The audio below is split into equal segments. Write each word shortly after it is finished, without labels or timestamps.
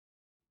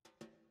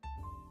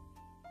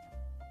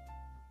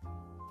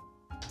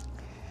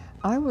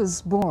I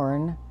was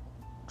born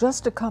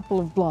just a couple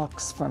of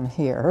blocks from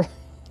here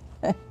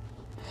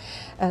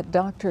at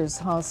Doctors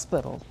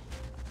Hospital.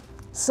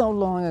 So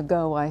long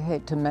ago, I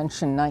hate to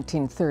mention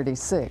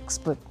 1936,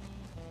 but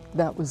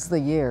that was the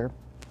year.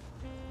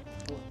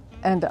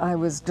 And I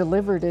was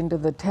delivered into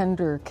the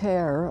tender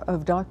care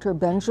of Dr.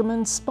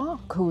 Benjamin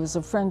Spock, who was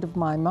a friend of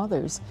my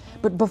mother's,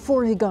 but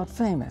before he got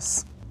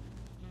famous.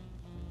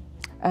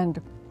 And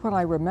what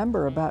I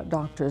remember about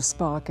Dr.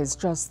 Spock is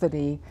just that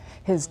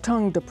his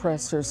tongue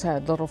depressors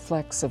had little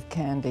flecks of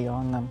candy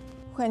on them.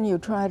 When you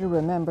try to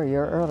remember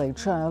your early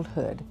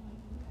childhood,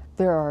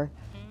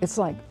 it's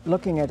like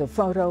looking at a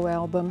photo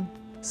album.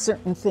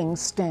 Certain things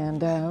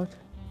stand out.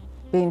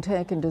 Being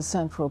taken to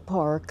Central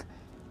Park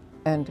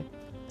and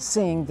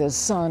seeing the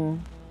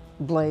sun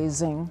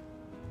blazing.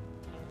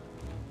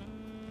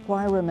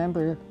 Why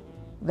remember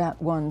that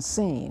one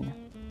scene?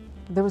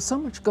 There was so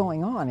much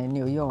going on in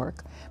New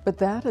York, but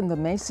that and the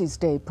Macy's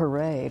Day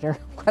Parade are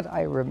what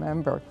I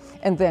remember.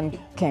 And then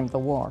came the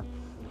war.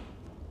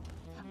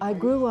 I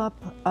grew up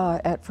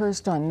at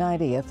first on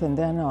 90th and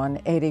then on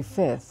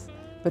 85th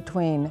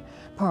between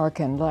Park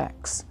and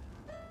Lex,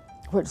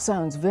 which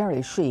sounds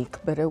very chic,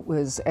 but it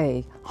was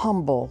a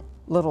humble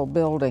little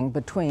building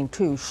between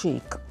two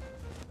chic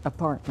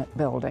apartment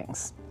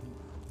buildings,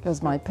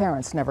 because my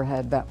parents never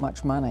had that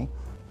much money.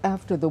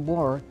 After the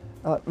war,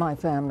 my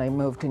family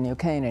moved to New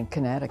Canaan,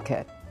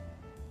 Connecticut,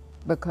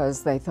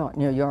 because they thought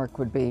New York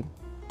would be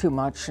too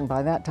much, and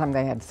by that time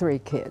they had 3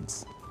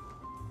 kids.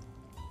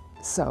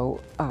 So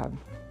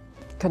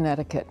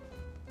Connecticut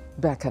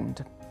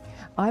beckoned.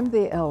 I'm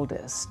the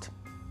eldest,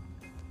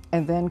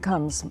 and then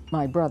comes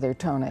my brother,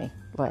 Tony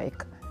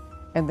Lake,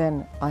 and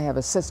then I have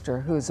a sister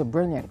who's a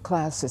brilliant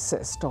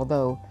classicist,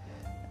 although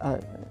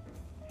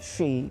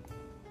she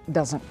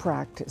doesn't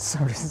practice,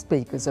 so to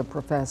speak, as a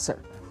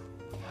professor.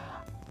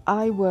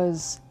 I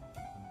was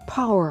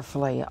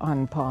powerfully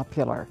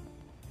unpopular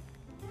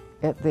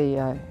at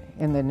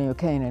in the New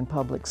Canaan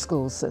public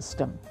school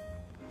system.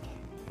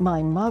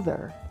 My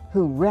mother,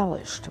 who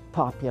relished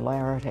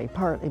popularity,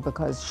 partly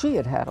because she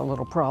had had a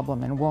little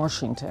problem in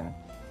Washington,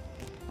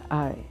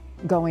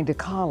 going to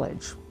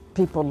college.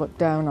 People looked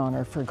down on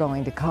her for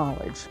going to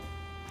college.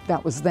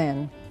 That was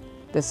then.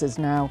 This is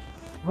now.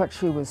 What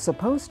she was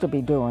supposed to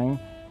be doing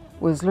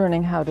was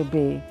learning how to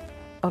be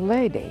a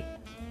lady.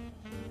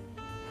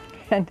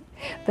 And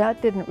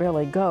that didn't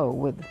really go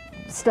with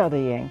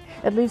studying.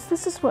 At least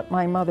this is what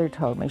my mother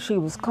told me. She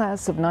was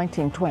class of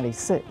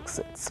 1926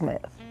 at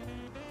Smith.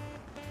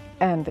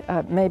 And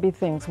maybe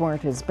things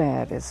weren't as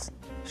bad as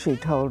she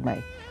told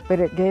me, but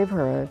it gave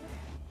her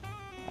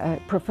a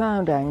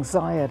profound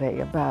anxiety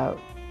about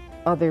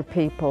other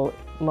people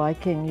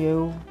liking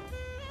you,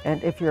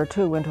 and if you're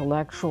too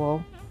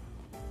intellectual,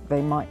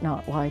 they might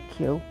not like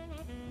you.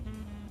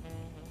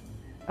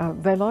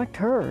 They liked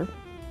her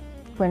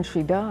when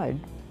she died.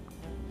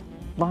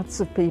 Lots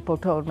of people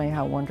told me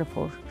how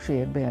wonderful she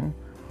had been.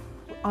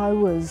 I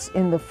was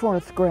in the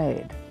 4th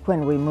grade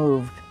when we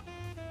moved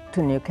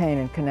to New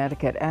Canaan,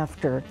 Connecticut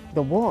after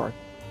the war.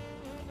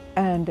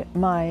 And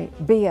my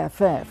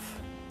BFF,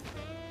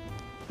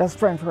 best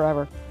friend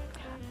forever,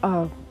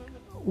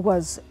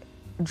 was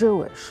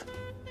Jewish.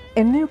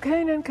 In New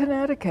Canaan,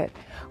 Connecticut,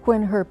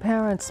 when her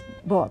parents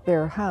bought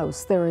their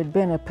house, there had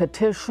been a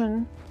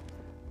petition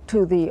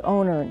to the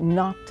owner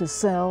not to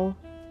sell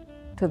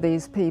to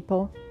these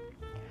people.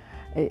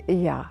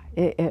 Yeah,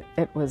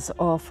 it was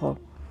awful.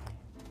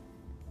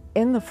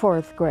 In the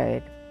 4th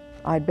grade,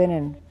 I'd been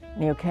in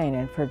New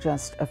Canaan for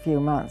just a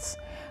few months.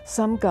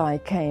 Some guy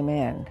came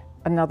in,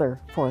 another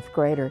 4th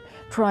grader,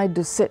 tried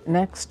to sit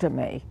next to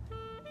me,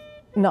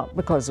 not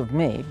because of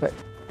me, but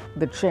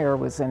the chair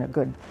was in a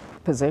good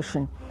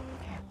position.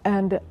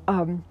 And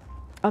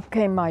up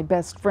came my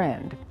best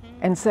friend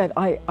and said,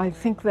 I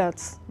think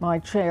that's my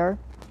chair.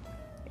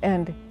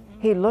 And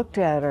he looked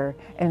at her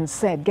and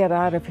said, "Get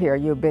out of here,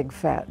 you big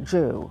fat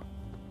Jew."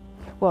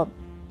 Well,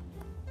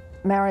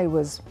 Mary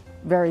was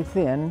very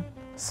thin,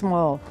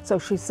 small, so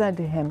she said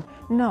to him,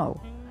 "No,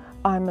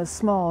 I'm a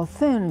small,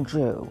 thin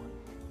Jew."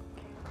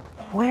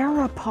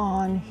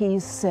 Whereupon he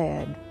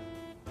said,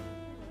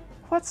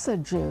 "What's a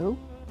Jew?"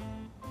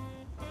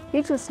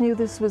 He just knew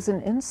this was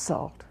an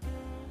insult.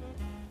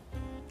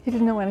 He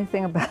didn't know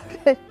anything about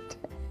it.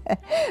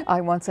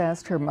 I once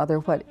asked her mother,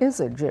 "What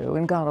is a Jew?"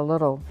 and got a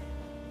little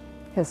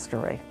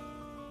history,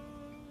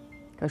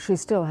 because she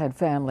still had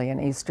family in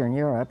Eastern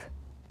Europe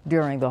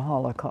during the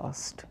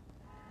Holocaust.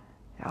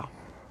 Yeah.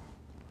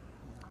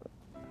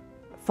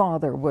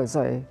 Father was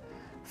a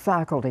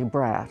faculty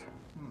brat,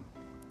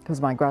 because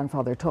my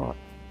grandfather taught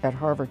at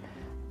Harvard.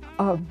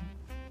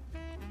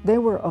 They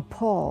were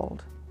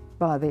appalled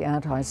by the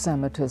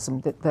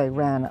anti-Semitism that they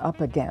ran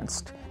up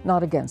against,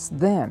 not against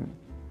them,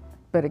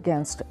 but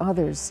against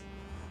others.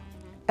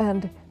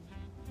 And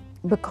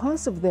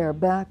because of their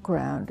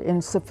background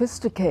in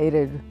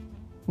sophisticated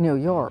New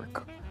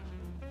York,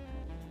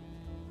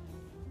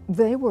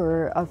 they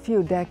were a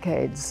few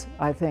decades,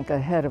 I think,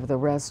 ahead of the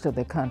rest of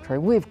the country.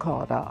 We've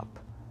caught up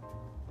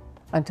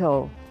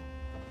until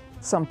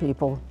some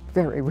people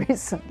very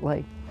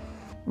recently.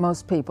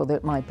 most people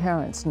that my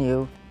parents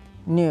knew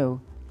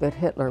that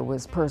Hitler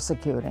was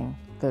persecuting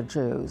the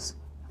Jews.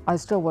 I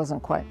still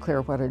wasn't quite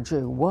clear what a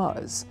Jew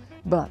was,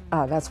 but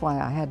that's why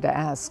I had to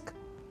ask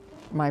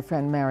my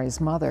friend Mary's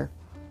mother.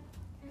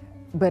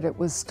 But it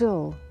was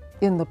still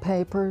in the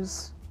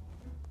papers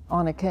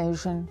on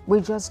occasion.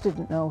 We just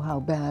didn't know how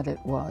bad it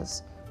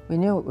was. We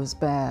knew it was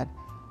bad,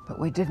 but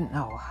we didn't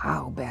know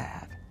how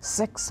bad.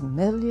 6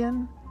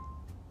 million?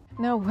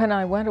 No, when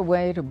I went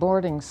away to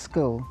boarding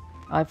school,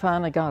 I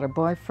finally got a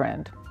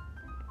boyfriend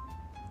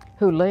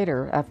who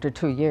later, after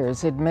 2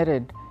 years,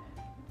 admitted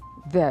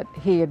that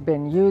he had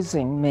been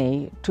using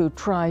me to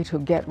try to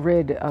get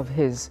rid of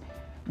his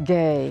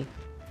gay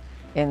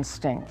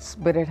instincts,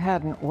 but it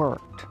hadn't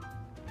worked.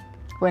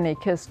 When he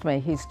kissed me,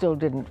 he still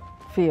didn't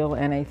feel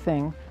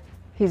anything.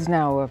 He's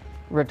now a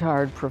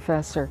retired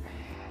professor.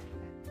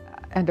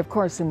 And of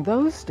course, in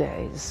those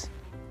days,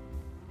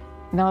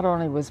 not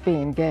only was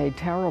being gay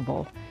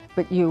terrible,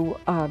 but you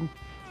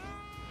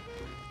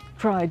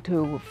tried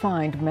to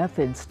find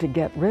methods to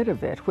get rid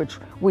of it, which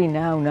we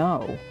now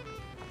know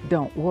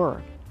don't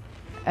work.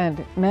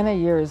 And many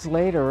years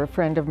later, a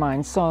friend of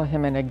mine saw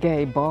him in a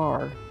gay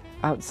bar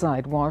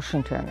outside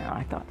Washington, and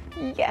I thought,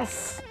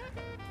 yes,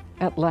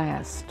 at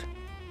last,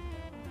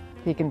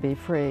 he can be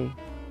free.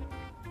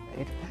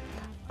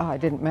 I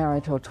didn't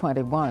marry till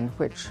 21,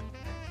 which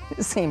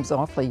seems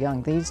awfully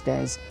young these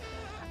days,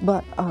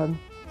 but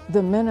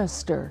the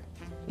minister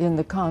in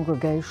the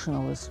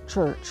Congregationalist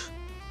church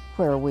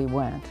where we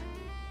went,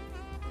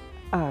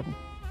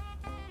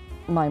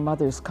 my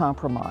mother's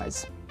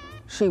compromise.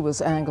 She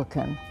was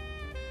Anglican.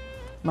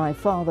 My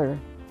father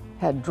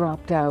had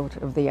dropped out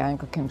of the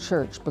Anglican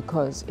church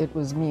because it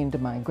was mean to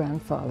my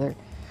grandfather,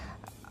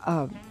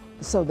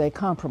 so they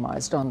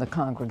compromised on the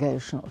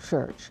Congregational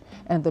church.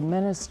 And the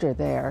minister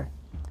there,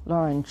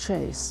 Lauren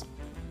Chase,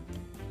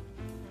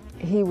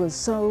 he was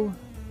so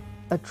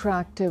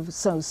attractive,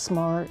 so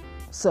smart,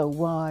 so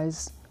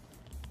wise.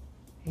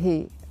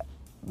 He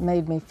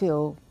made me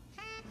feel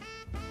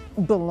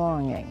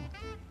belonging,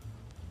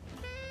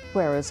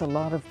 whereas a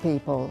lot of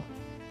people,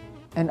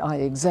 and I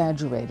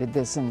exaggerated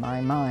this in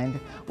my mind,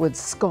 would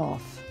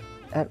scoff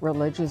at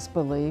religious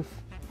belief.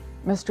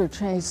 Mr.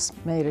 Chase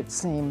made it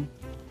seem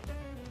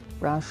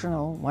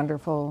rational,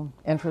 wonderful,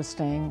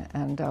 interesting,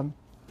 and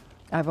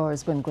I've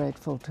always been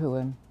grateful to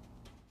him.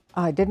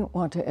 I didn't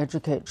want to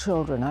educate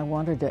children. I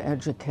wanted to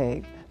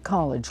educate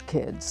college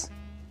kids.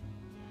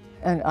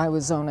 And I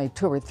was only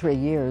 2 or 3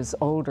 years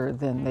older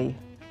than the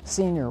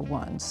senior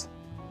ones.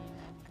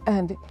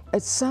 And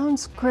it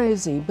sounds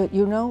crazy, but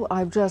you know,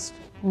 I've just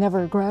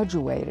never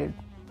graduated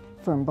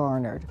from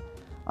Barnard.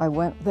 I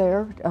went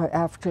there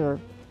after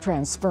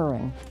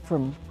transferring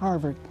from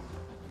Harvard,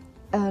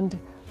 and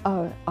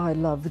I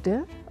loved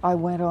it. I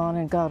went on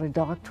and got a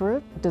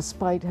doctorate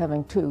despite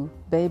having 2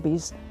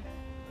 babies,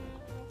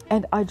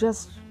 and I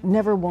just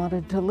never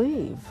wanted to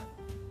leave.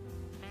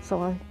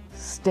 So I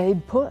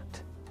stayed put.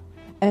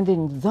 And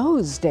in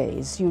those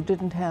days, you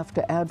didn't have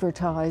to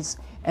advertise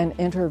and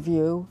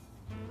interview.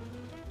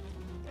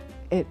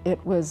 It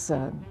was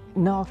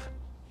not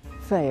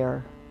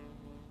fair.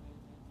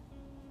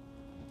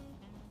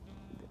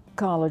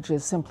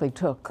 Colleges simply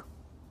took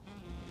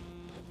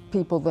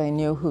people they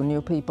knew who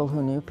knew people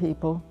who knew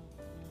people.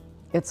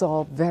 It's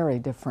all very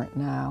different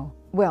now.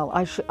 Well,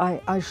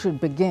 I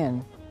should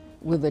begin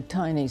with a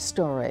tiny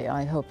story.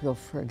 I hope you'll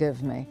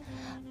forgive me.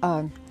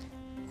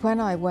 When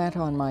I went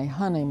on my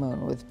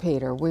honeymoon with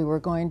Peter, we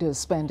were going to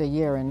spend a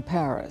year in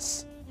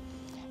Paris,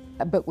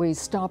 but we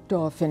stopped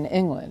off in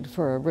England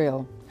for a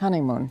real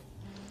honeymoon.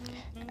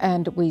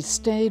 And we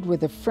stayed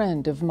with a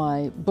friend of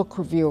my book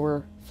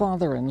reviewer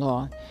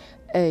father-in-law,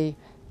 a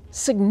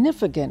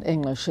significant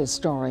English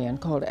historian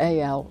called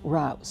A.L.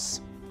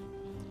 Rouse.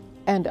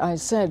 And I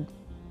said,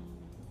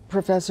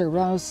 Professor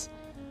Rouse,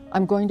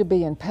 I'm going to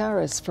be in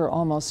Paris for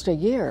almost a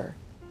year.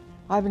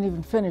 I haven't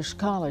even finished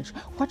college.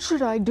 What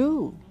should I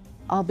do?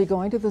 I'll be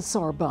going to the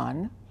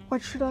Sorbonne.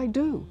 What should I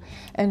do?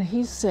 And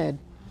he said,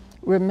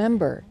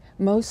 remember,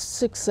 most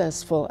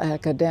successful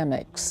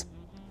academics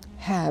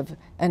have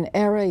an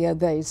area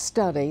they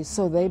study,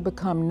 so they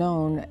become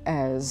known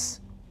as,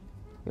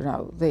 you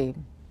know, the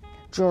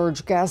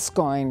George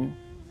Gascoigne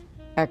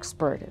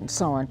expert and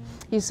so on.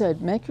 He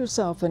said, make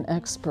yourself an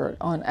expert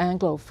on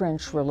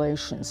Anglo-French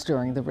relations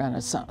during the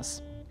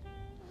Renaissance.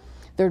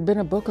 There had been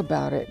a book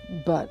about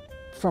it, but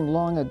from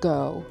long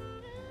ago,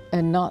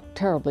 and not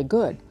terribly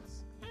good.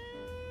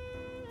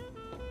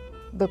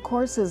 The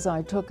courses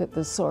I took at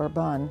the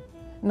Sorbonne,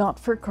 not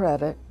for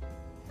credit,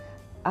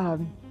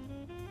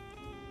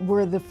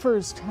 were the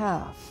first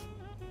half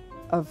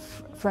of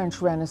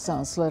French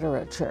Renaissance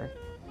literature,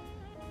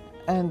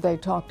 and they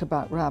talked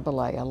about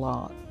Rabelais a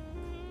lot.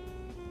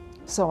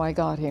 So I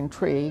got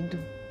intrigued,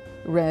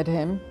 read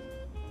him,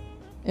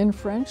 in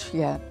French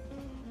yet,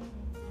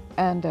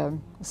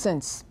 and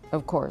since,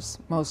 of course,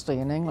 mostly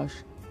in English,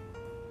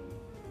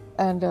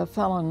 and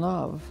fell in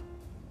love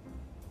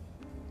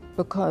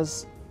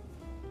because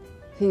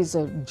he's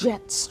a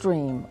jet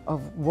stream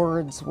of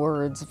words,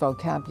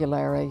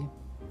 vocabulary.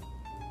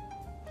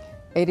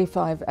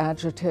 85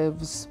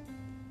 adjectives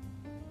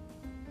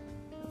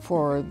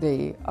for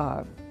the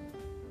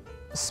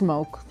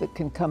smoke that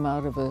can come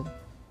out of a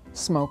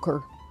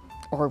smoker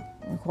or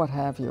what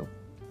have you.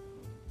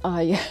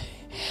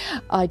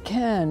 I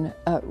can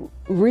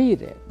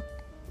read it,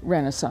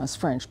 Renaissance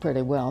French,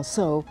 pretty well,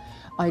 so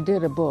I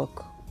did a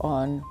book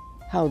on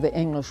how the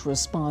English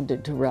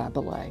responded to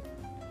Rabelais,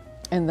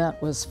 and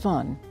that was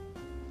fun.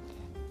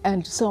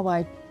 And so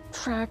I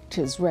tracked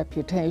his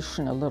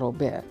reputation a little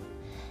bit,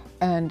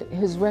 and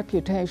his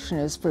reputation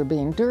is for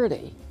being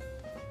dirty,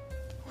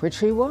 which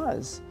he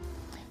was,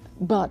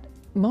 but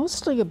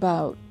mostly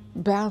about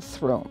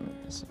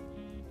bathrooms.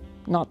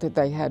 Not that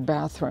they had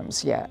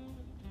bathrooms yet.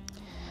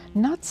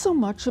 Not so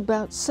much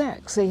about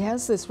sex. He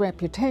has this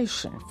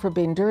reputation for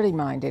being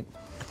dirty-minded,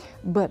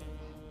 but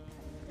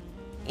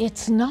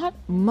it's not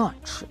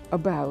much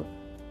about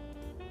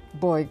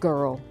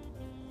boy-girl.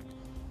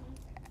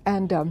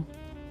 And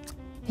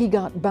he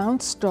got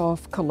bounced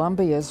off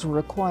Columbia's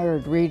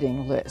required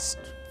reading list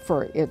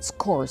for its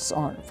course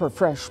for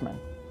freshmen.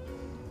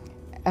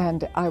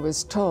 And I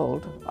was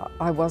told,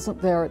 I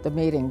wasn't there at the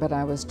meeting, but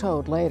I was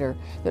told later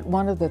that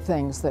one of the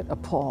things that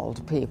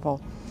appalled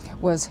people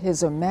was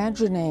his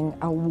imagining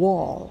a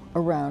wall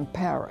around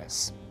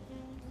Paris.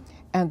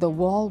 And the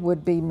wall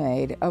would be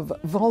made of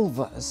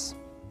vulvas.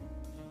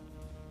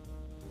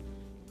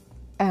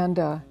 And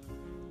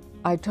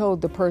I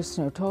told the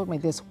person who told me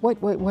this, wait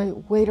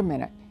a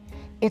minute.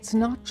 It's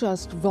not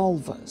just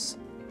vulvas.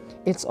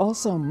 It's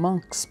also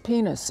monks'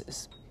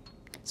 penises.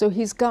 So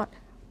he's got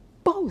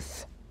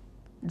both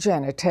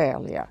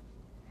genitalia.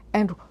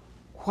 And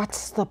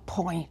what's the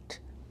point?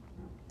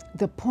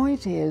 The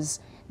point is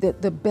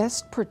that the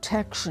best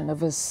protection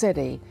of a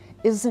city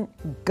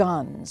isn't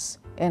guns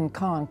and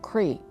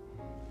concrete.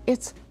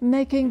 It's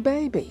making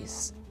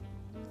babies.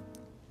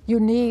 You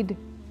need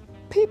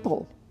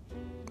people.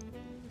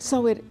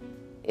 So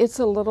it's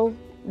a little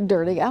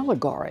dirty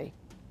allegory.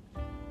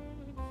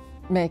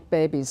 Make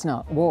babies,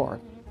 not war.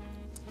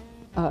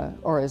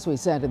 Or as we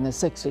said in the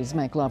 60s,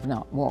 make love,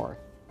 not war.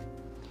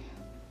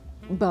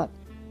 But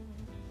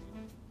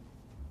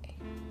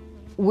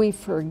we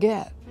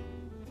forget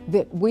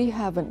that we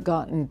haven't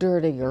gotten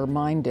dirtier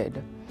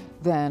minded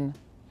than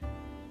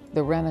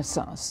the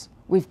Renaissance.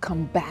 We've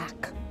come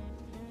back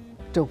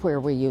to where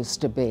we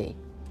used to be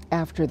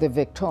after the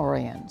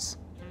Victorians.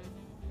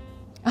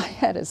 I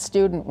had a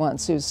student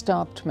once who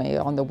stopped me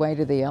on the way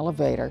to the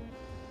elevator.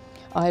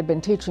 I had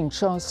been teaching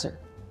Chaucer,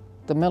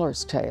 The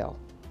Miller's Tale.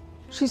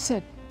 She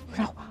said, you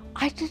know,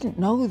 I didn't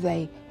know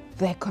they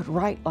could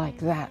write like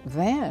that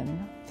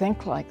then,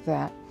 think like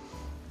that.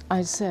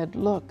 I said,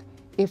 look,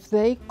 if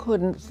they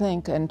couldn't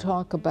think and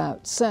talk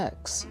about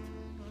sex,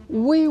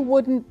 we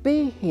wouldn't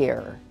be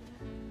here.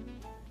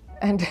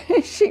 And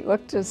she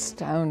looked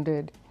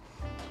astounded.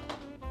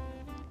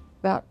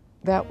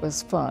 That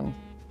was fun.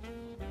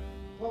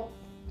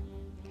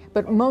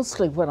 But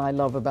mostly what I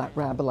love about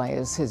Rabelais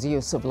is his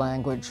use of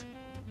language.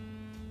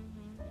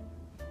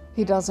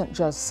 He doesn't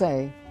just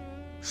say,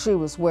 she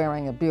was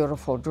wearing a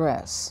beautiful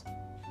dress.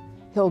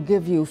 He'll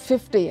give you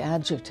 50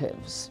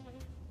 adjectives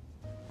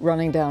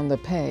running down the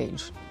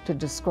page to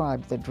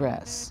describe the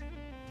dress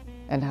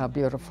and how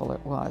beautiful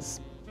it was.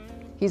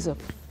 He's a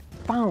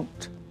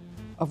fount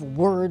of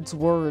words,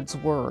 words,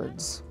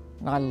 words,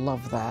 and I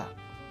love that.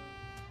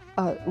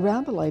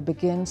 Rabelais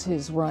begins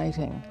his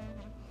writing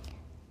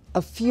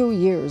a few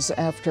years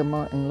after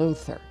Martin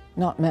Luther,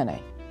 not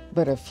many,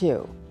 but a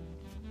few.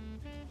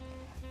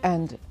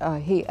 And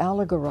he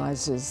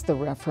allegorizes the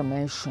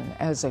Reformation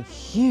as a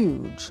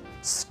huge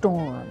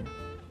storm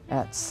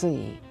at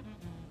sea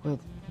with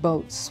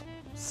boats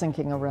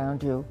sinking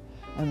around you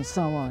and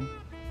so on.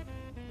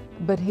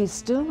 But he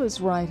still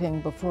is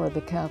writing before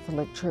the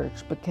Catholic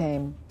Church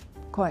became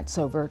quite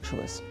so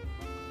virtuous.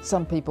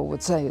 Some people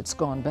would say it's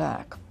gone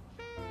back.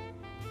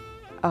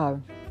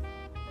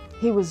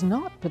 He was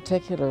not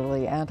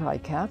particularly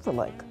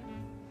anti-Catholic,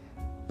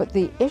 but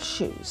the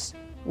issues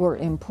were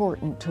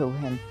important to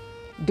him.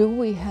 Do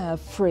we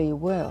have free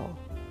will?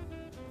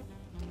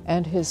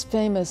 And his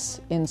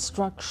famous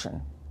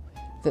instruction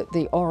that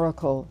the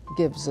oracle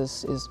gives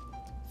us is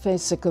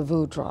fais ce que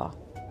voudras,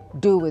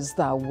 do as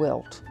thou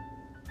wilt,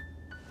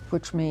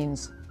 which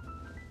means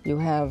you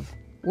have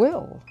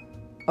will,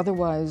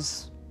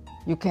 otherwise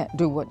you can't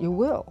do what you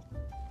will.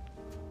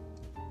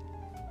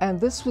 And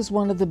this was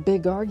one of the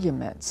big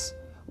arguments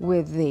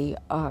with the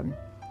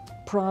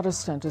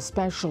Protestant,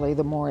 especially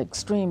the more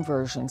extreme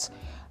versions,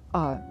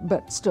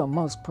 but still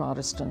most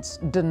Protestants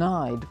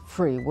denied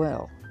free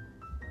will.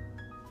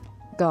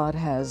 God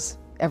has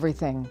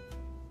everything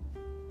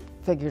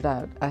figured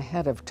out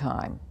ahead of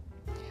time.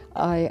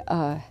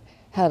 I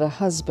had a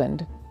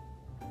husband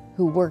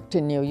who worked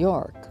in New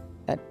York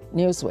at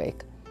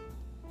Newsweek,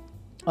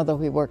 although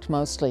he worked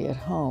mostly at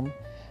home,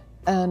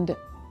 and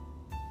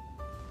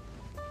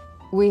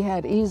we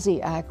had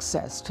easy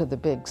access to the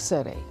big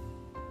city,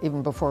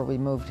 even before we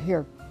moved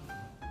here.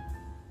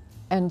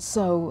 And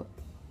so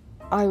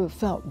I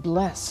felt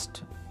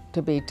blessed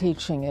to be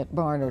teaching at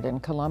Barnard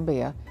and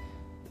Columbia,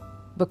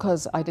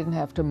 because I didn't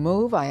have to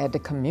move. I had to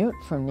commute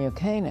from New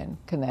Canaan,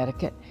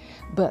 Connecticut,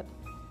 but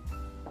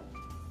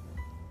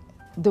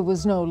there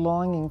was no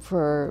longing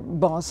for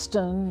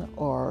Boston,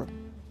 or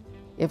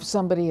if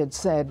somebody had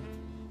said,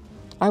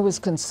 I was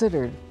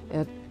considered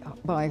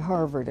by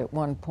Harvard at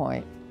one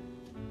point.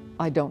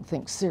 I don't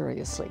think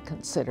seriously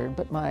considered,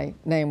 but my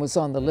name was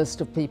on the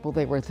list of people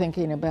they were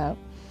thinking about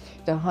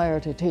to hire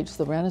to teach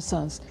the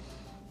Renaissance.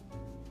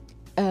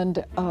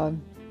 And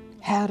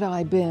had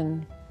I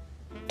been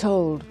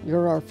told,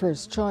 you're our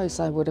first choice,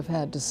 I would have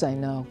had to say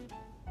no.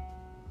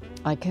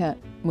 I can't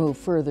move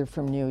further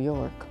from New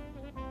York.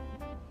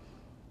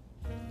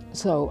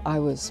 So I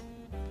was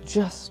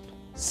just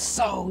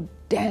so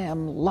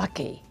damn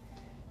lucky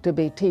to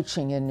be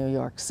teaching in New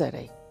York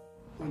City.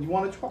 Well, you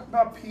want to talk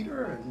about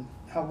Peter and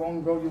how long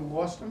ago you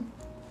lost him?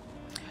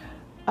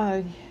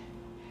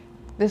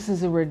 This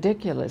is a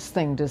ridiculous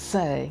thing to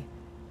say,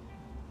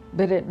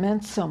 but it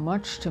meant so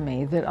much to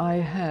me that I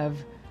have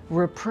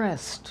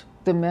repressed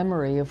the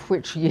memory of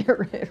which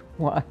year it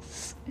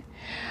was.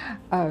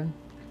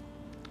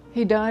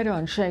 He died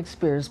on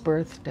Shakespeare's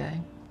birthday,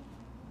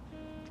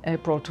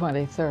 April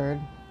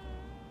 23rd.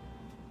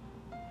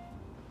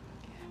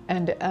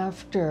 And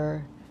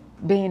after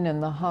being in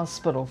the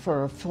hospital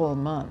for a full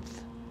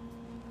month,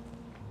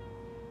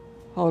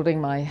 holding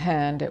my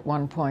hand at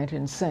one point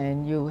and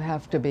saying, you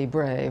have to be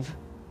brave.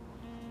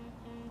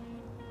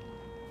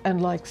 And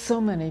like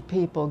so many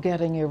people,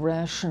 getting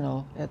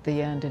irrational at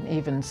the end and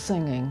even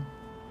singing.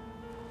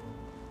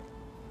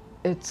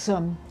 It's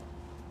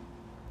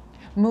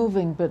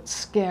moving but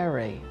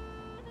scary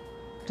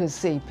to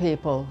see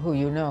people who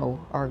you know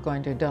are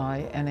going to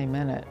die any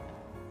minute.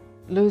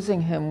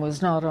 Losing him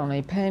was not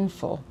only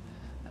painful,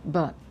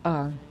 but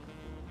a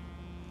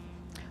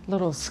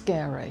little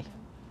scary.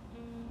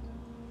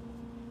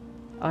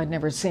 I'd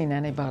never seen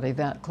anybody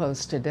that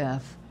close to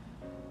death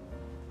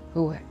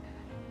who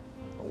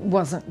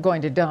wasn't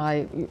going to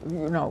die, you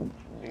know,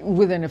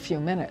 within a few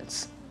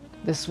minutes.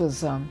 This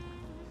was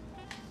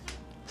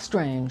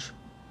strange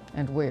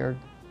and weird.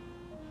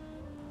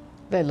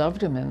 They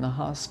loved him in the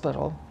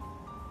hospital.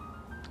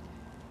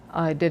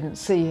 I didn't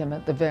see him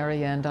at the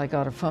very end. I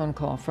got a phone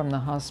call from the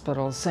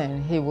hospital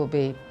saying he will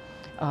be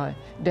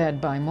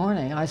dead by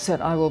morning. I said,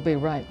 I will be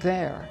right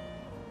there.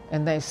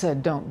 And they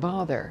said, don't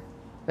bother.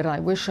 But I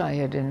wish I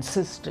had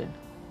insisted,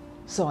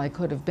 so I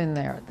could have been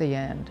there at the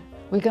end.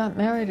 We got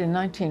married in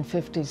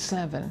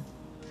 1957,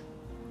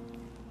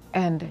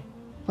 and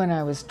when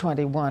I was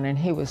 21 and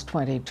he was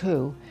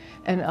 22,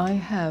 and I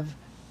have,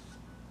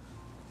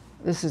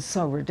 this is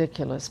so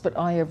ridiculous, but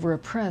I have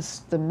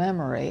repressed the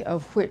memory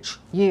of which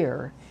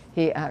year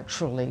he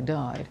actually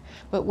died.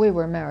 But we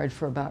were married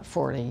for about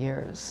 40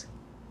 years.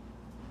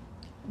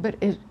 But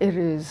it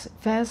is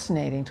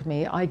fascinating to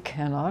me. I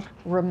cannot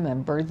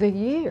remember the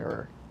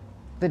year.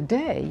 The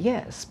day,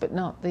 yes, but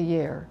not the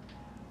year.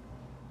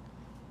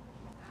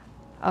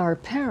 Our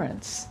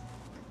parents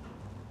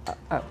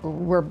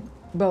were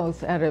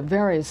both at a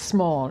very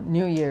small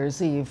New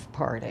Year's Eve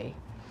party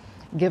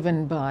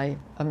given by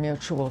a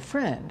mutual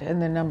friend,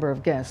 and the number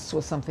of guests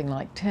was something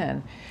like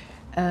 10.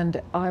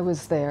 And I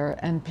was there,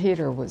 and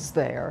Peter was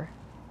there.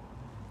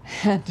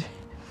 And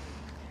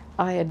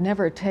I had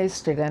never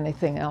tasted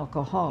anything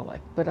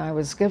alcoholic, but I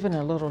was given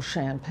a little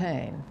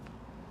champagne.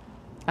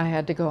 I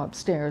had to go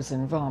upstairs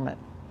and vomit.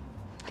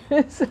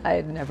 I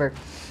had never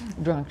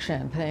drunk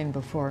champagne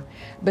before.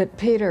 But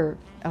Peter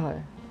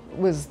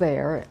was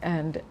there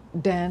and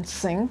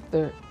dancing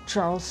the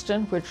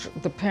Charleston, which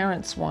the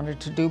parents wanted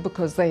to do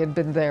because they had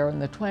been there in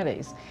the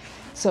 20s.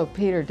 So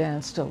Peter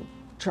danced a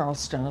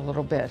Charleston a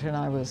little bit, and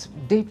I was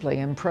deeply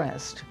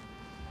impressed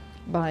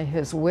by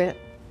his wit,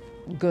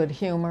 good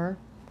humor,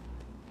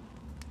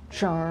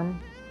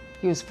 charm.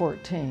 He was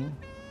 14.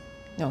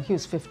 No, he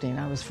was 15,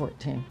 I was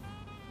 14.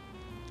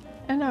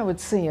 And I would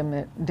see him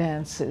at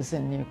dances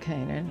in New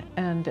Canaan.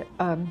 And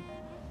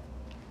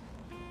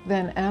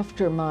then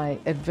after my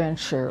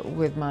adventure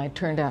with my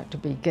turned out to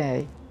be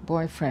gay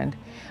boyfriend,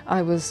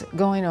 I was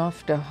going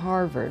off to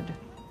Harvard.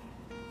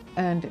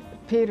 And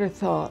Peter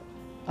thought,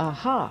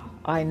 aha,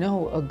 I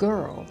know a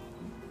girl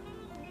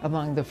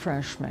among the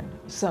freshmen.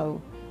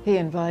 So he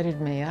invited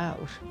me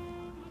out.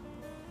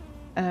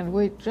 And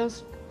we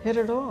just hit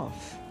it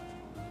off.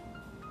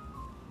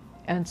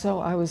 And so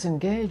I was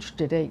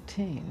engaged at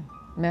 18.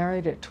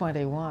 Married at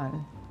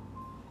 21,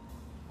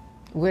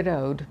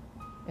 widowed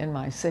in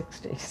my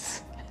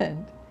 60s,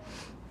 and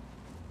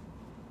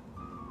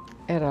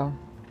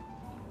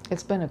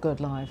it's been a good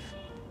life.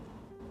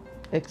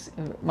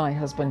 My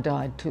husband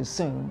died too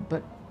soon,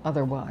 but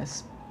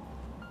otherwise,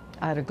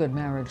 I had a good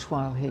marriage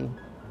while he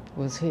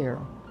was here.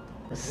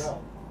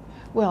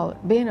 Well,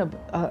 being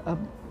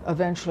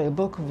eventually a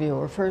book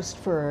reviewer, first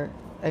for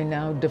a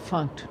now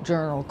defunct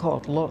journal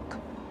called Look,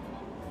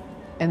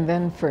 and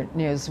then for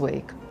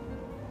Newsweek.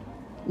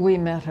 We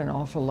met an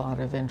awful lot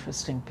of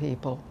interesting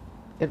people.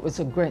 It was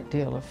a great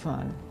deal of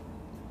fun.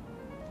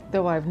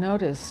 Though I've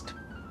noticed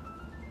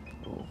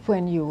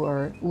when you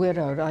are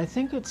widowed, I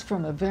think it's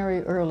from a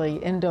very early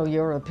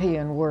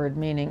Indo-European word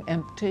meaning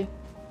empty.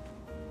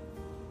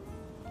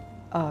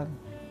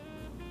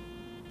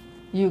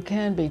 you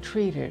can be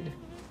treated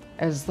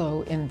as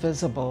though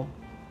invisible.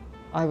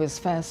 I was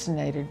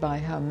fascinated by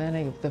how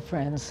many of the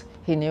friends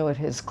he knew at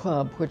his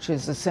club, which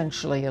is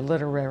essentially a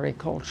literary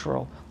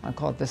cultural, I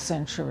call it the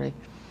Century,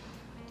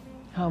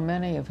 how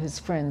many of his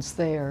friends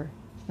there,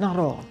 not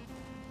all,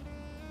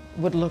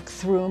 would look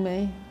through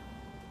me.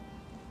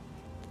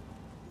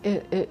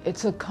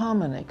 It's a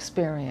common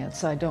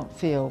experience. I don't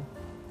feel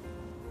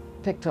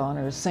picked on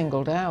or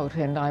singled out,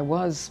 and I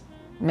was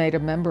made a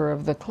member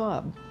of the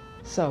club.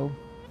 So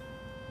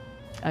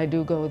I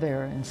do go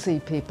there and see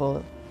people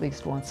at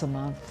least once a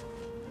month.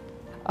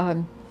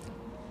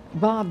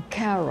 Bob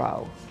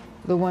Caro,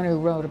 the one who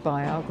wrote a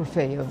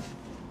biography of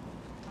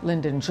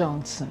Lyndon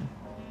Johnson,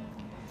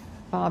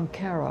 Bob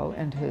Caro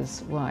and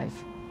his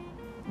wife,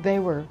 they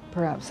were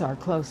perhaps our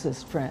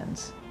closest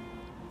friends.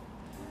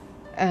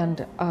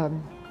 And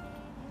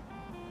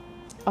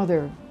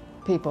other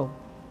people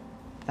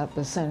at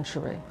the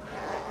Century,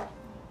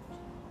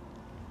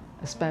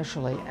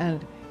 especially,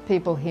 and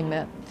people he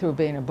met through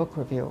being a book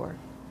reviewer.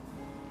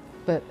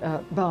 But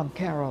Bob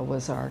Caro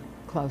was our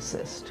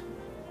closest.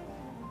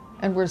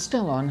 And we're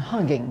still on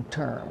hugging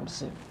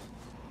terms.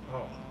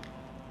 Oh.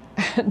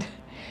 And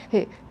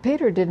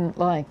Peter didn't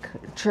like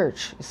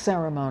church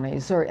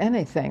ceremonies or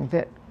anything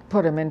that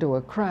put him into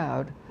a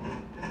crowd.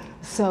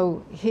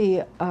 So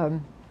he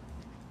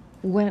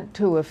went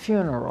to a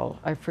funeral,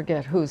 I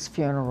forget whose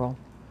funeral,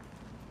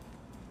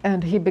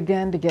 and he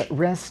began to get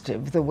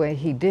restive the way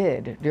he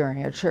did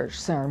during a church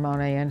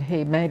ceremony, and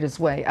he made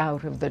his way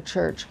out of the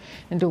church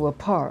into a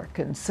park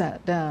and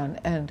sat down,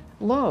 and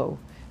lo,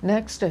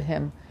 next to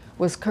him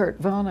was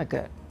Kurt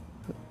Vonnegut,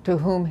 to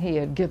whom he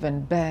had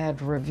given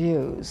bad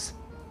reviews.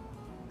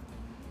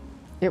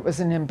 It was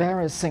an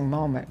embarrassing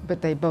moment,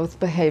 but they both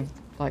behaved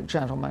like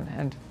gentlemen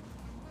and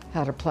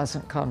had a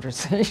pleasant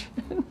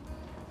conversation.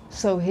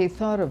 So he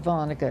thought of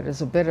Vonnegut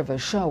as a bit of a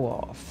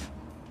show-off,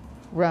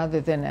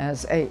 rather than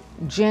as a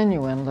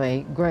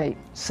genuinely great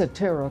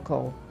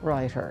satirical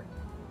writer.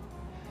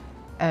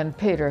 And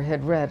Peter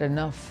had read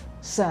enough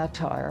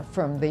satire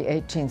from the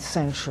 18th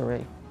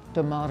century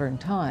to modern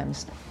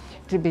times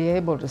to be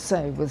able to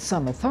say with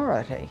some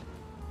authority,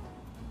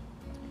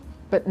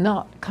 but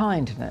not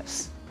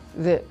kindness,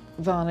 that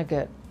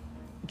Vonnegut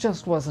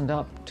just wasn't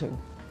up to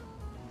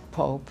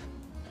Pope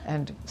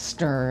and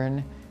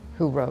Sterne,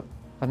 who wrote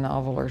a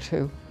novel or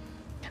two.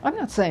 I'm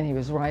not saying he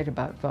was right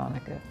about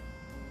Vonnegut,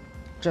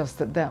 just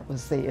that that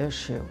was the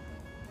issue.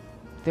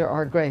 There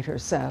are greater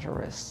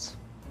satirists.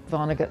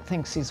 Vonnegut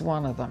thinks he's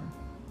one of them.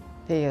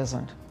 He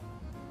isn't.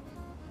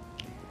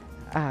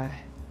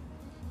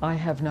 I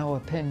have no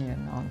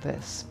opinion on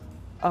this.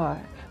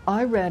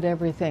 I read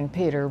everything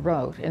Peter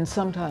wrote and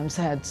sometimes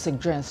had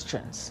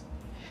suggestions.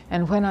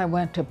 And when I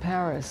went to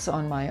Paris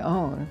on my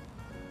own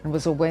and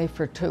was away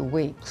for 2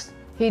 weeks,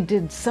 he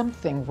did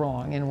something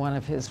wrong in one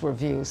of his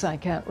reviews. I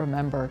can't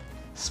remember,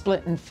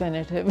 split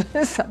infinitive,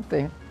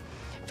 something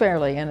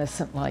fairly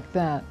innocent like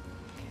that.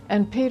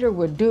 And Peter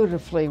would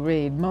dutifully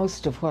read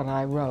most of what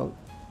I wrote,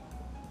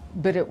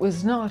 but it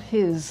was not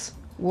his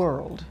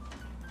world.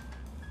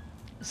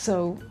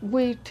 So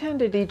we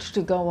tended each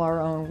to go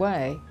our own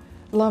way,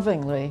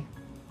 lovingly,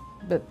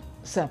 but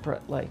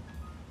separately.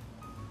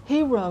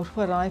 He wrote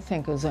what I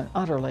think is an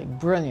utterly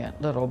brilliant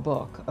little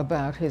book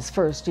about his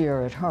first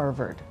year at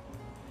Harvard.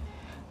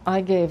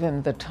 I gave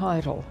him the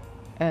title,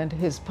 and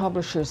his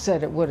publisher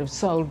said it would have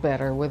sold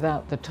better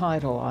without the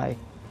title I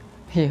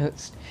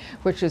used,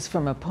 which is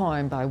from a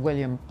poem by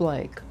William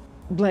Blake.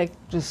 Blake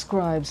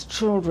describes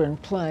children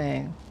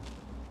playing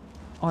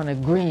on a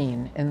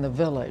green in the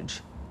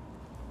village,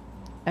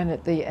 and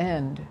at the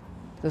end,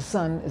 the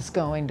sun is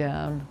going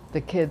down, the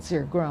kids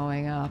are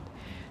growing up,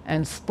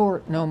 and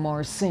sport no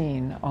more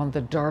seen on the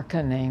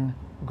darkening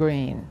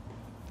green.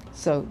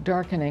 So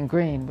Darkening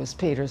Green was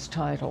Peter's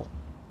title.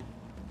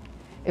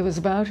 It was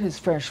about his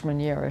freshman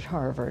year at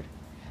Harvard,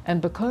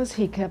 and because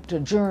he kept a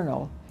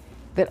journal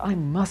that I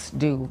must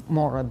do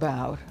more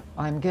about,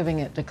 I'm giving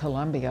it to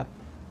Columbia.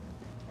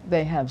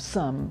 They have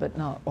some, but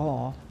not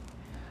all.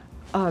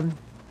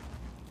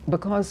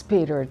 Because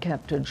Peter had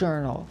kept a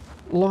journal,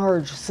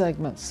 large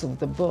segments of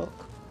the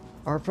book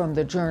are from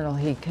the journal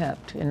he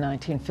kept in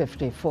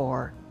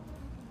 1954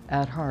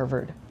 at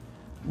Harvard,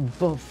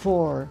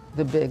 before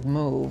the big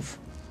move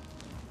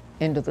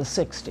into the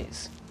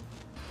 60s.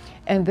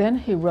 And then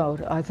he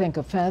wrote, I think,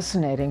 a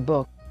fascinating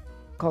book,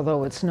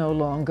 although it's no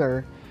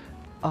longer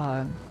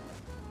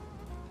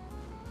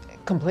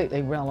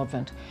completely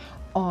relevant,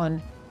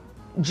 on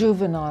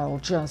juvenile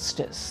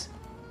justice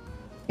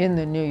in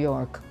the New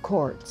York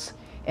courts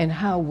and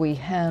how we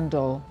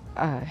handle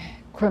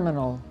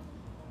criminal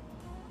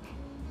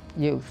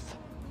youth.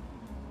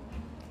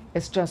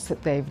 It's just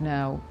that they've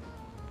now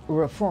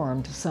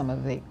reformed some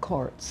of the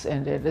courts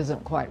and it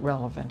isn't quite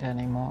relevant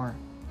anymore.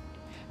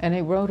 And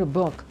he wrote a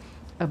book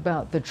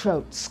about the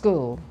Choate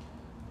School.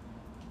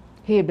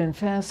 He had been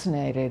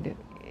fascinated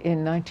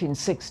in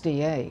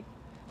 1968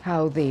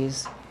 how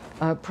these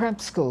prep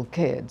school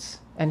kids,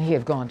 and he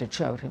had gone to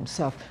Choate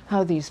himself,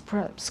 how these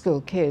prep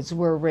school kids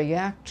were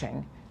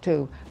reacting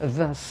to the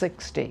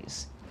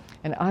 60s.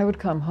 And I would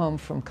come home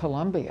from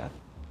Columbia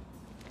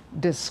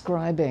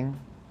describing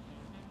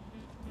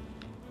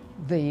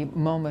the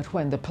moment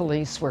when the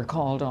police were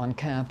called on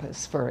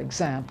campus, for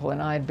example,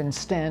 and I'd been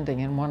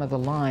standing in one of the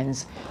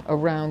lines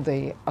around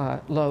the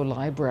Low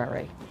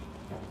Library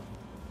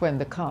when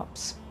the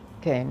cops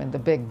came and the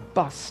big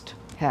bust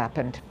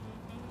happened.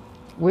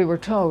 We were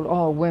told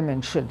all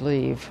women should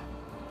leave.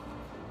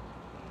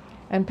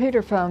 And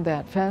Peter found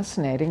that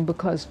fascinating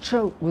because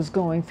Choate was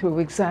going through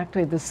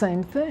exactly the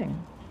same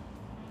thing.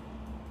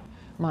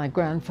 My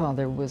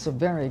grandfather was a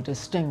very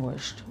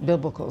distinguished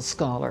biblical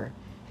scholar.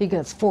 He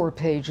gets 4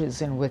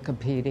 pages in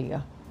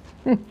Wikipedia.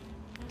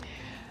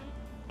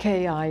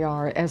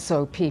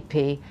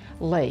 Kirsopp,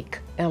 Lake,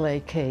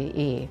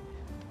 L-A-K-E.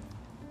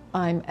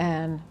 I'm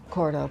Anne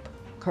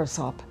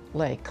Korsop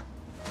Lake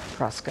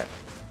Prescott.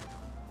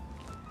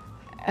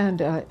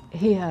 And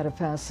he had a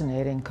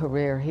fascinating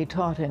career. He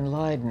taught in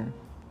Leiden.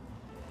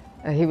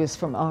 He was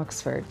from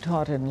Oxford,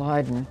 taught in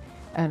Leiden,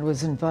 and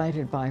was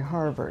invited by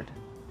Harvard.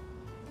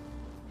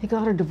 He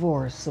got a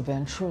divorce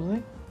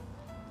eventually.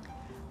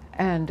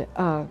 And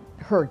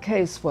her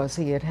case was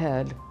he had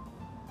had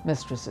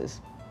mistresses,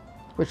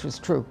 which was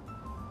true.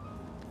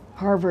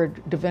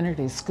 Harvard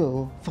Divinity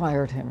School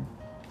fired him,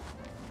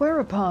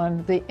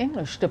 whereupon the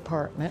English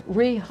department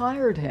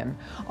rehired him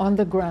on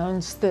the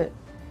grounds that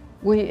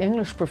we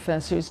English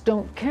professors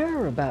don't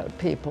care about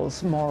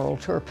people's moral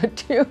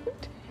turpitude.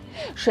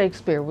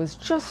 Shakespeare was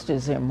just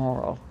as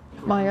immoral.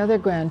 My other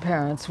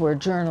grandparents were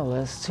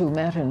journalists who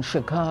met in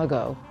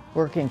Chicago,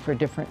 working for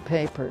different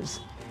papers,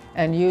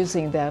 and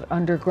using that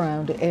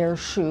underground air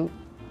chute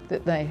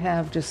that they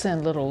have to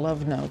send little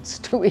love notes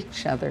to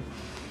each other.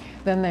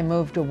 Then they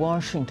moved to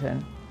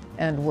Washington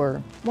and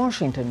were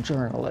Washington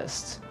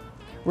journalists.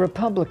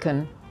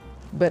 Republican,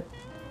 but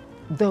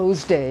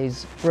those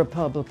days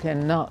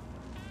Republican, not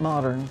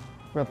modern,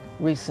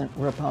 recent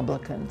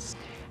Republicans.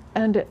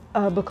 And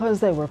because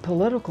they were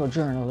political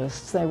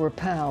journalists, they were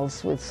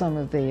pals with some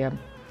of the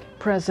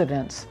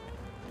presidents.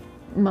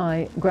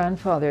 My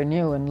grandfather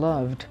knew and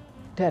loved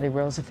Teddy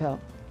Roosevelt.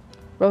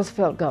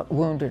 Roosevelt got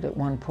wounded at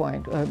one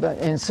point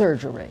in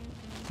surgery.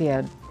 He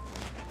had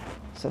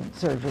some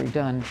surgery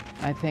done,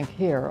 I think,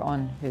 here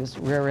on his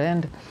rear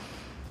end.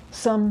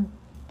 Some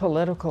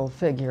political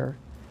figure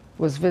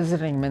was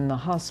visiting him in the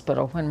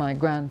hospital when my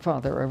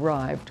grandfather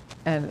arrived,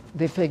 and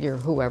the figure,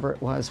 whoever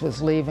it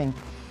was leaving.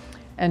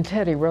 And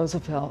Teddy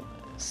Roosevelt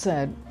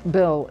said,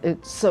 "Bill,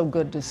 it's so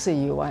good to see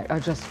you. I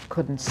just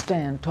couldn't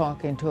stand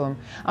talking to him.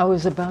 I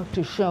was about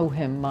to show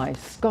him my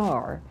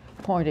scar,"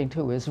 pointing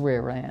to his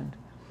rear end,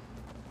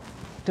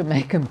 to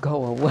make him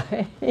go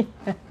away.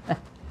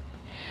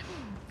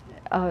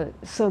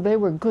 So they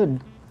were good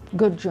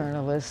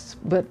journalists,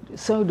 but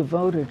so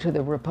devoted to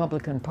the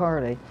Republican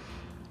Party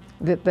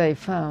that they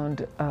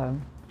found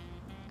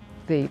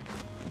the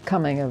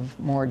coming of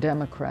more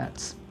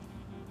Democrats,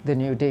 the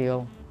New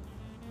Deal,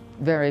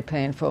 very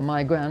painful.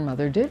 My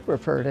grandmother did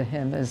refer to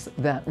him as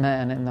that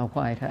man in the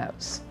White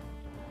House.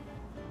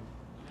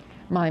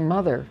 My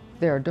mother,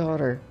 their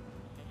daughter,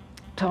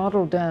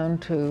 toddled down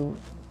to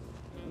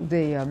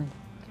the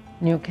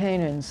New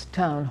Canaan's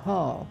town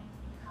hall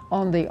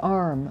on the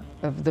arm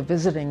of the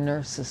Visiting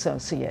Nurse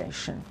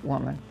Association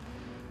woman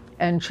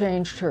and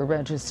changed her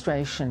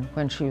registration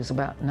when she was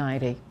about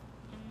 90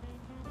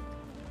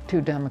 to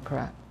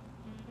Democrat.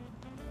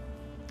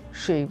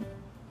 She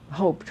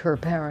hoped her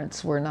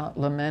parents were not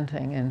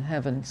lamenting in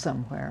heaven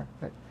somewhere,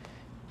 but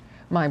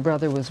my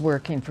brother was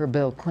working for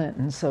Bill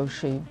Clinton, so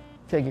she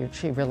figured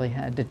she really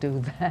had to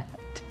do that.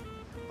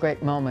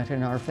 Great moment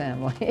in our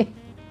family.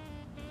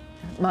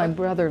 My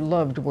brother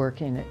loved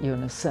working at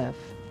UNICEF.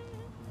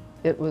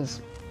 It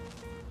was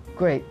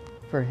great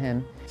for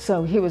him.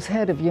 So he was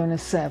head of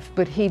UNICEF,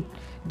 but he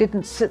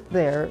didn't sit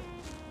there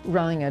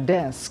running a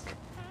desk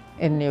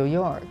in New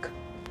York.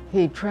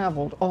 He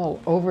traveled all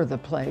over the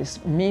place,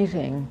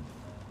 meeting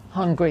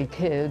hungry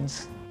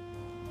kids.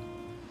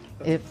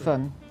 If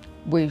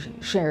we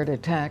shared a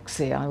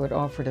taxi, I would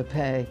offer to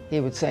pay. He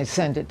would say,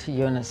 "Send it to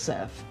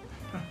UNICEF,"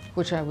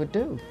 which I would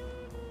do.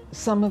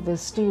 Some of the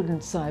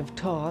students I've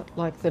taught,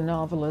 like the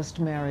novelist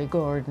Mary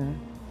Gordon,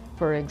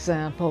 for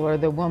example, or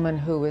the woman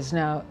who is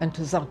now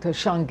Ntozake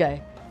Shange,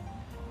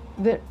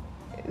 that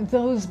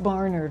those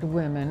Barnard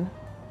women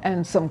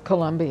and some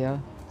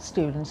Columbia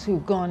students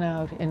who've gone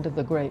out into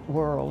the great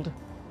world,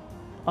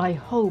 I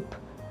hope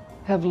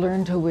have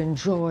learned to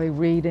enjoy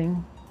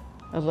reading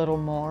a little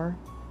more,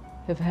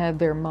 have had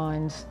their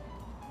minds,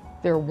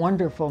 their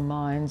wonderful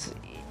minds,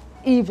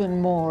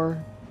 even more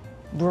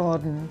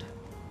broadened.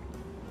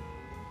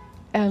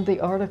 And the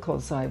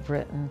articles I've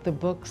written, the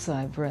books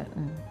I've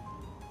written,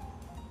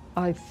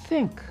 I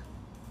think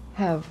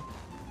have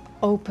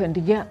opened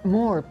yet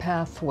more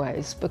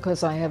pathways,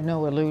 because I have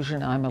no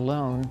illusion I'm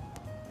alone,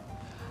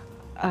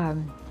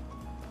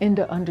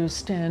 into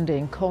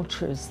understanding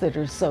cultures that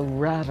are so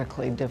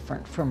radically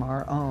different from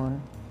our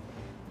own.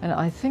 And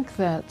I think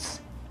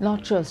that's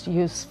not just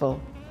useful,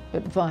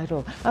 but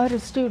vital. I had a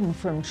student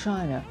from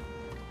China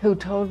who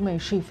told me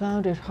she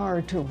found it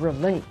hard to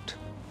relate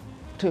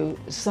to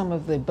some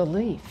of the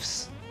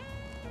beliefs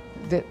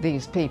that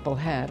these people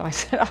had. I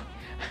said,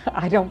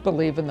 I don't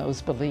believe in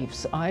those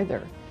beliefs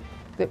either,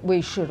 that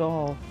we should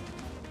all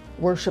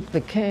worship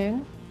the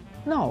king.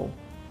 No,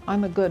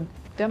 I'm a good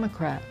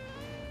Democrat.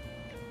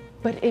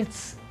 But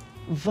it's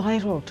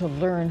vital to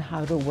learn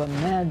how to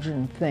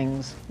imagine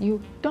things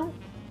you don't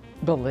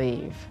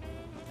believe.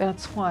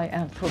 That's why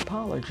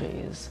anthropology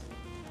is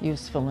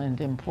useful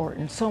and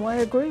important. So I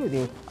agree with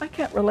you. I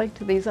can't relate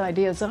to these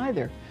ideas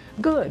either.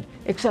 Good,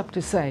 except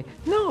to say,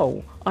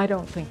 no, I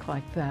don't think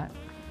like that.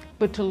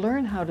 But to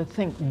learn how to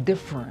think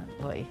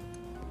differently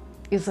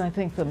is, I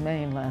think, the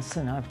main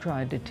lesson I've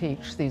tried to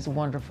teach these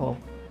wonderful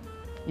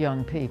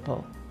young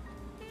people.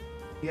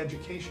 The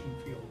education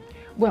field.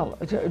 Well,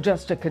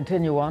 just to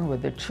continue on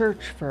with the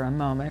church for a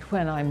moment,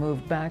 when I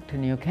moved back to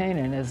New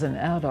Canaan as an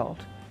adult,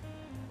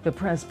 the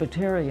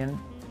Presbyterian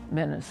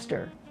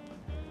minister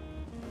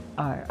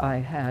I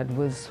had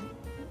was,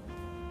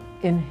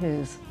 in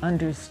his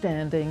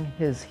understanding,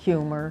 his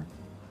humor,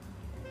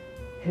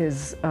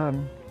 his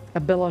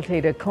ability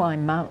to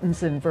climb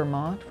mountains in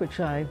Vermont, which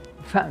I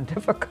found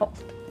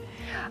difficult.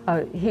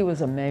 He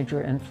was a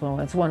major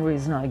influence. One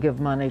reason I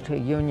give money to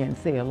Union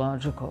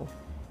Theological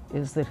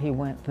is that he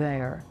went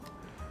there.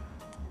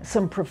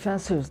 Some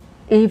professors,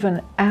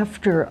 even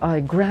after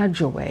I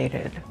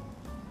graduated,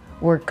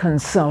 were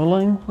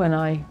consoling when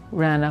I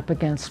ran up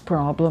against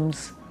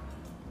problems,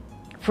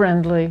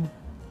 friendly,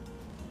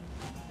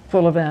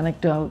 full of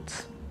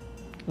anecdotes,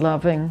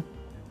 loving.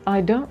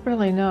 I don't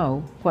really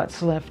know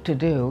what's left to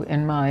do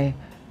in my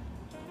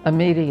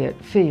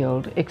immediate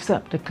field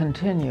except to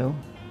continue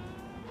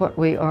what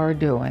we are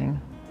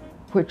doing,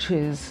 which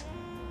is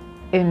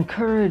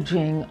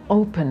encouraging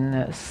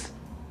openness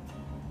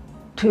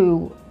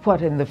to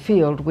what in the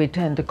field we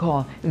tend to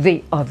call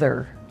the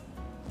other.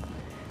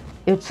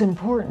 It's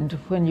important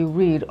when you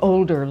read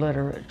older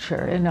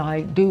literature, and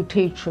I do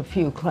teach a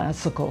few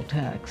classical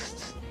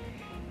texts,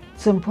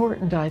 it's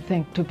important, I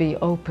think, to be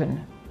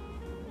open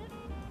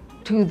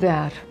to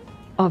that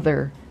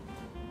other.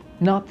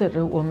 Not that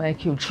it will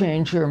make you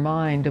change your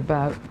mind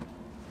about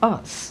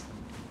us,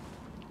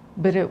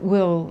 but it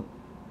will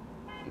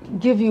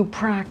give you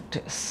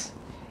practice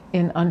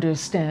in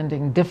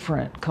understanding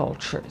different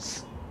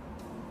cultures.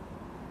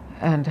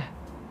 And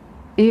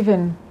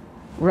even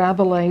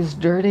Rabelais'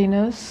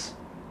 dirtiness,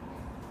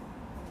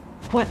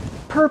 what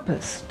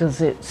purpose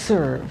does it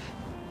serve?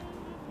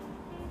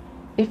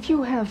 If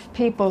you have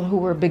people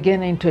who are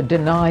beginning to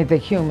deny the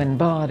human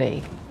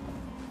body,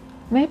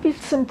 maybe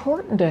it's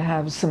important to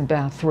have some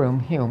bathroom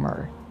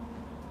humor.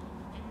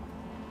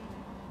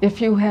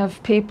 If you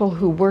have people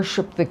who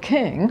worship the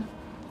king,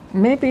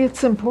 maybe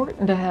it's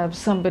important to have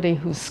somebody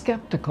who's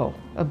skeptical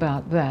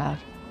about that,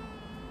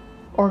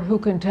 or who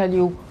can tell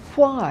you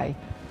why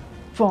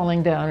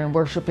falling down and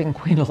worshiping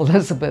Queen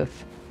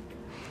Elizabeth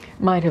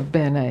might have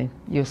been a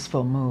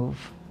useful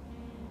move.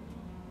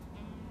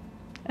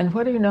 And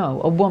what do you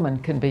know? A woman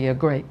can be a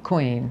great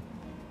queen.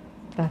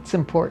 That's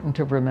important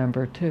to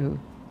remember too.